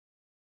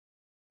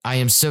I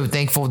am so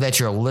thankful that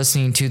you're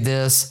listening to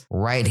this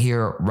right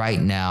here,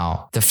 right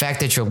now. The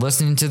fact that you're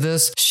listening to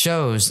this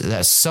shows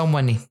that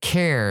someone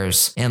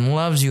cares and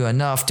loves you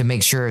enough to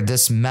make sure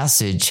this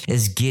message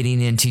is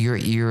getting into your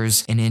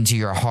ears and into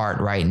your heart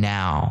right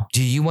now.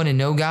 Do you want to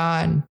know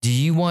God? Do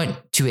you want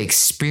to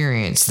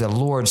experience the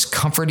Lord's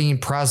comforting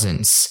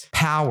presence,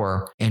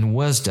 power, and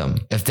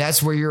wisdom? If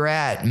that's where you're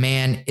at,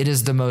 man, it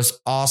is the most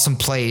awesome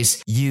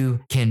place you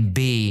can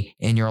be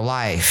in your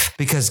life,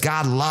 because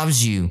God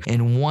loves you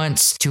and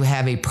wants to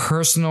have a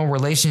personal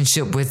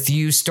relationship with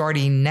you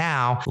starting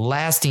now,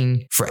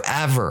 lasting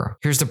forever.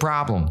 Here's the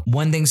problem.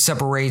 One thing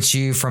separates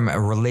you from a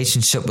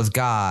relationship with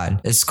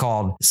God. It's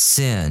called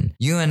sin.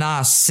 You and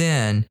I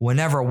sin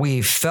whenever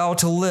we fail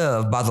to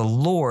live by the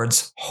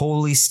Lord's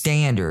holy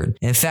standard.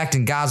 In fact,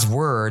 in God's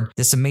word,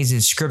 this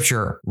amazing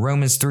scripture,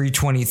 Romans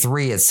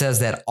 3:23, it says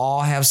that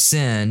all have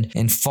sinned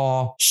and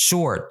fall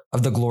short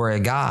of the glory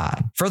of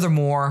God.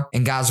 Furthermore,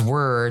 in God's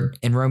word,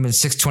 in Romans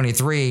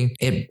 6:23,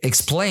 it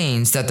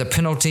explains that the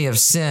penalty of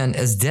sin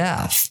is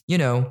death.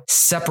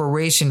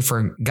 Separation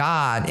from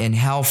God in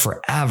hell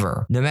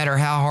forever. No matter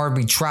how hard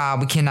we try,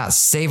 we cannot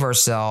save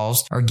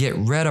ourselves or get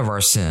rid of our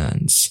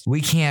sins.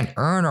 We can't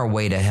earn our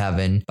way to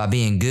heaven by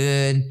being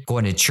good,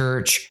 going to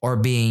church, or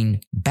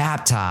being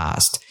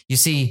baptized. You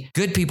see,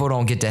 good people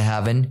don't get to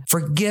heaven.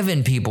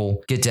 Forgiven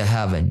people get to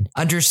heaven.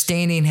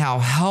 Understanding how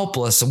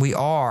helpless we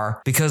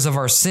are because of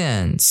our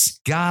sins.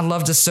 God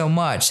loved us so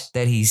much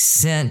that he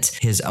sent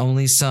his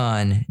only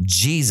son,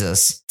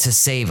 Jesus, to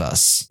save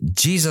us.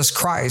 Jesus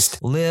Christ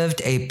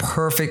lived a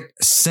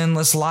perfect,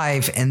 sinless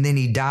life, and then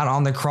he died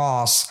on the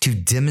cross to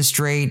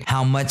demonstrate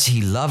how much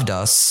he loved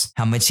us,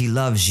 how much he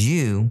loves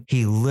you.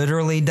 He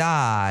literally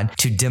died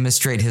to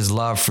demonstrate his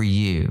love for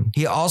you.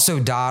 He also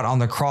died on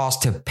the cross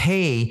to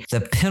pay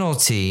the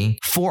penalty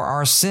for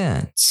our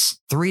sins.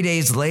 3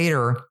 days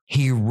later,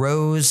 he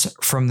rose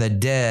from the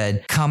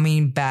dead,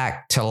 coming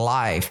back to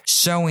life,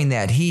 showing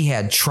that he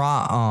had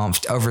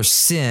triumphed over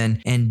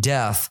sin and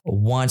death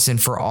once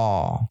and for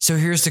all. So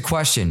here's the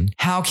question.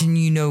 How can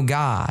you know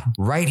God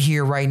right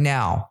here, right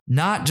now?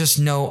 Not just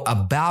know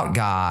about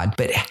God,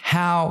 but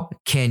how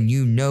can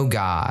you know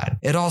God?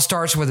 It all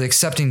starts with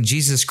accepting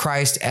Jesus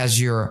Christ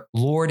as your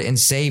Lord and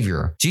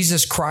Savior.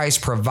 Jesus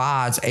Christ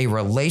provides a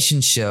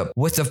relationship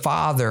with the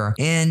Father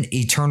in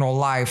eternal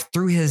life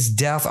through his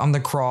death on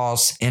the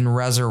cross and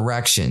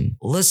resurrection.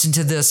 Listen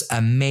to this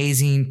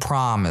amazing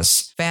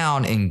promise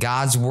found in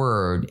God's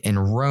word in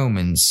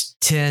Romans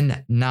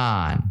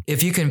 10:9.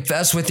 If you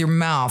confess with your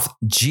mouth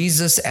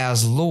Jesus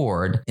as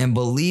Lord and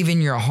believe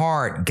in your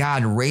heart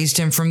God raised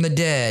him from the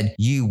dead,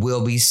 you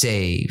will be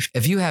saved.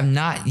 If you have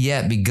not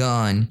yet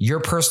begun your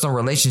personal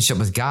relationship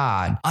with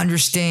God,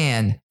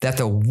 understand that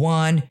the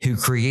one who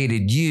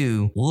created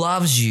you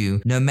loves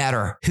you no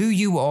matter who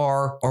you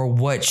are or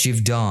what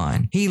you've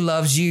done. He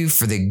loves you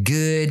for the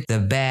good, the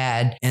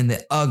bad, and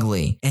the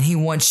ugly, and he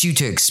wants you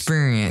to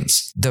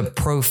experience the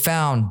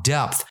profound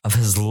depth of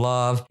his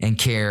love and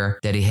care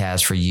that he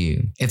has for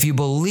you. If you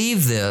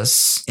believe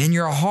this in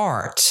your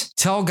heart,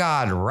 tell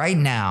God right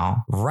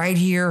now, right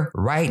here,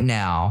 right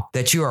now,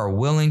 that you are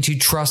willing to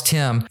trust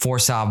him for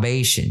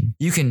salvation.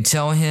 You can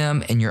tell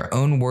him in your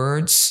own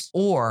words,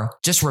 or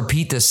just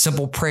repeat this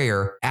simple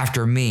prayer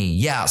after me.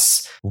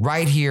 Yes,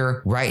 right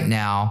here, right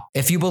now.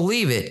 If you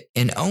believe it,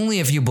 and only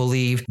if you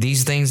believe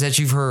these things that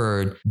you've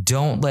heard,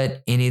 don't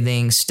let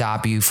anything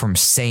stop you from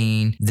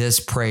saying this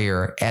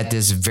prayer at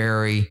this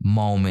very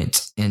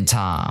moment in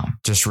time.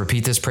 Just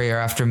repeat this prayer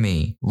after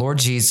me. Lord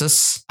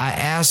Jesus, I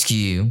ask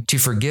you to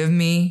forgive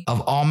me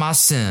of all my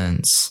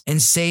sins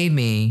and save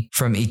me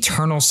from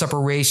eternal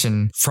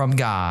separation from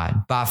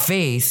God. By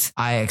faith,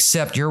 I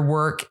accept your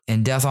work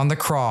and death on the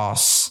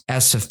cross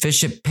as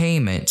sufficient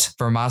payment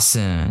for my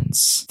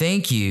sins.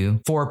 Thank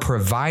you for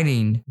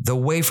providing the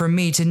way for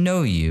me to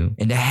know you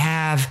and to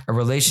have a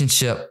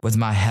relationship with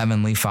my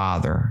Heavenly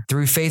Father.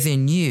 Through faith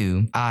in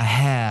you, I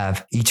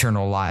have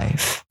eternal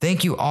life.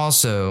 Thank you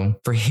also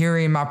for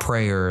hearing my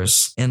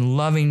prayers and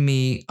loving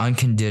me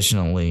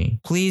unconditionally.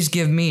 Please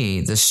give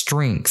me the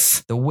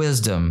strength, the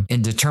wisdom,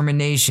 and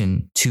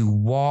determination to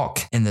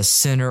walk in the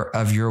center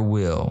of your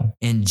will.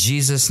 In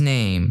Jesus'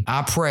 name,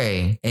 I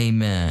pray,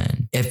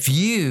 amen. If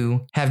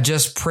you have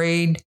just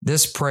prayed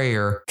this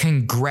prayer,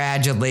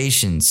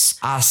 congratulations.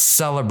 I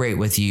celebrate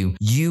with you.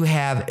 You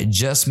have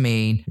just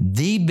made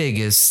the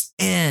biggest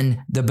and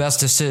the best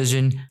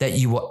decision that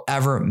you will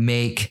ever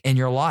make in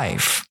your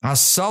life. I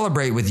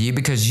celebrate with you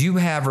because you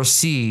have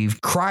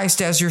received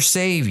Christ as your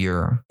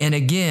Savior. And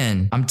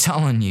again, I'm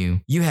telling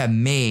you, you have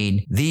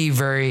made the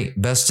very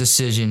best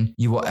decision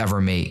you will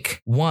ever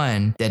make.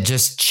 One that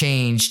just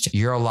changed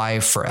your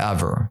life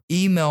forever.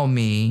 Email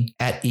me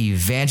at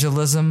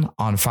evangelismon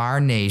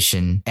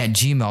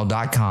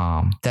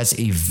evangelismonfirenation@gmail.com. That's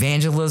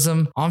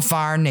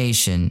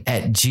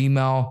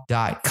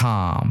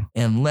evangelismonfirenation@gmail.com.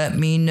 And let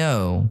me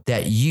know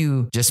that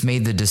you just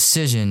made the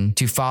decision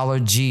to follow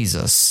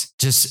Jesus.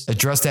 Just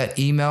address that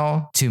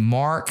email to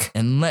Mark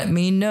and let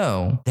me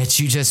know that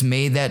you just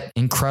made that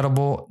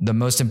incredible, the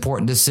most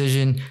important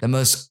decision, the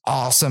most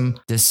awesome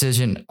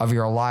decision of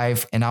your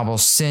life. And I will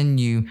send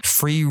you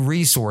free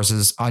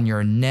resources on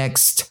your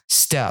next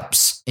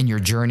steps in your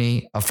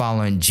journey of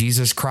following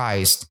Jesus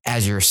Christ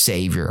as your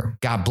Savior.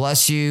 God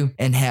bless you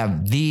and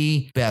have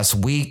the best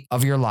week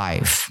of your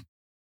life.